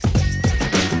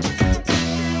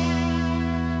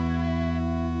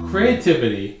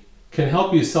Creativity can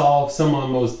help you solve some of the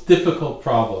most difficult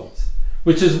problems,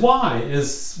 which is why it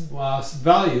is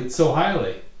valued so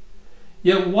highly.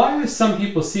 Yet why are some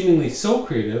people seemingly so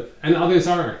creative and others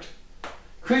aren't?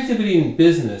 Creativity in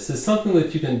business is something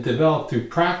that you can develop through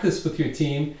practice with your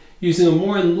team using a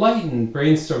more enlightened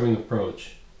brainstorming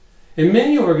approach. In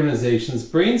many organizations,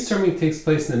 brainstorming takes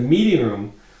place in a meeting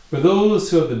room where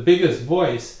those who have the biggest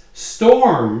voice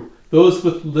storm those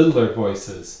with littler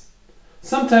voices.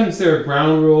 Sometimes there are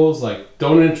ground rules like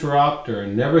don't interrupt or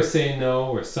never say no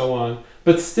or so on,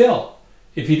 but still,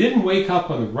 if you didn't wake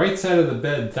up on the right side of the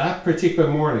bed that particular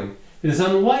morning, it is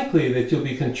unlikely that you'll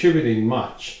be contributing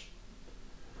much.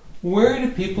 Where do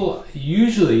people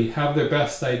usually have their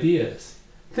best ideas?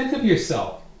 Think of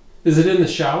yourself. Is it in the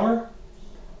shower?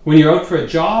 When you're out for a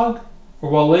jog? Or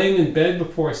while laying in bed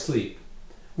before sleep?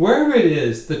 Wherever it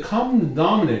is, the common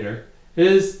denominator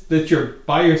is that you're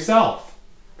by yourself.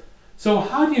 So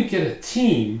how do you get a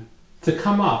team to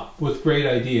come up with great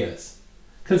ideas?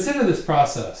 Consider this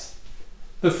process.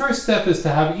 The first step is to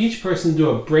have each person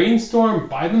do a brainstorm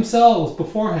by themselves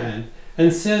beforehand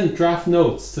and send draft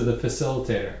notes to the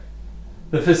facilitator.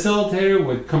 The facilitator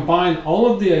would combine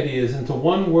all of the ideas into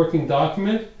one working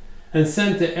document and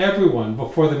send to everyone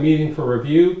before the meeting for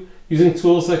review using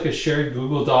tools like a shared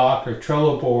Google Doc or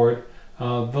Trello board.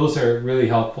 Those are really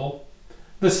helpful.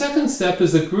 The second step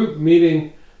is a group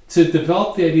meeting to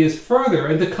develop the ideas further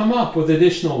and to come up with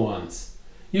additional ones.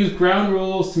 Use ground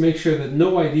rules to make sure that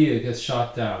no idea gets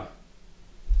shot down.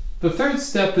 The third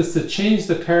step is to change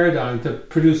the paradigm to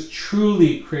produce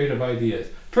truly creative ideas.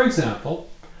 For example,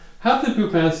 have the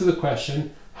group answer the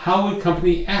question, how would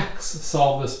company X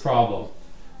solve this problem?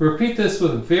 Repeat this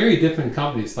with very different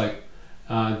companies like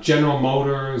General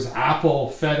Motors,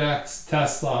 Apple, FedEx,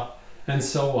 Tesla, and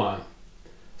so on.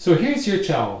 So here's your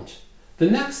challenge. The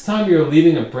next time you're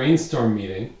leading a brainstorm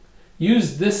meeting,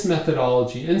 use this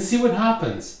methodology and see what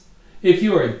happens. If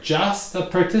you are just a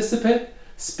participant,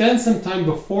 spend some time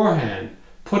beforehand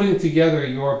putting together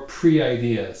your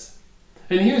pre-ideas.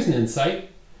 And here's an insight.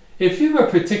 If you have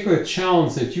a particular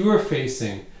challenge that you are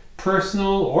facing,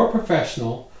 personal or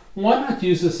professional, why not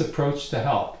use this approach to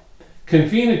help?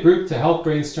 Convene a group to help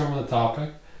brainstorm on the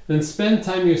topic, then spend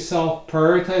time yourself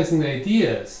prioritizing the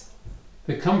ideas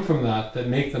that come from that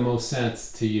make the most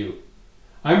sense to you.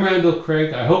 I'm Randall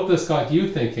Craig. I hope this got you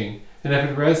thinking, and if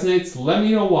it resonates, let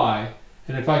me know why,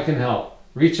 and if I can help,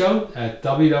 reach out at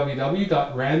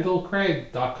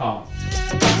www.randallcraig.com.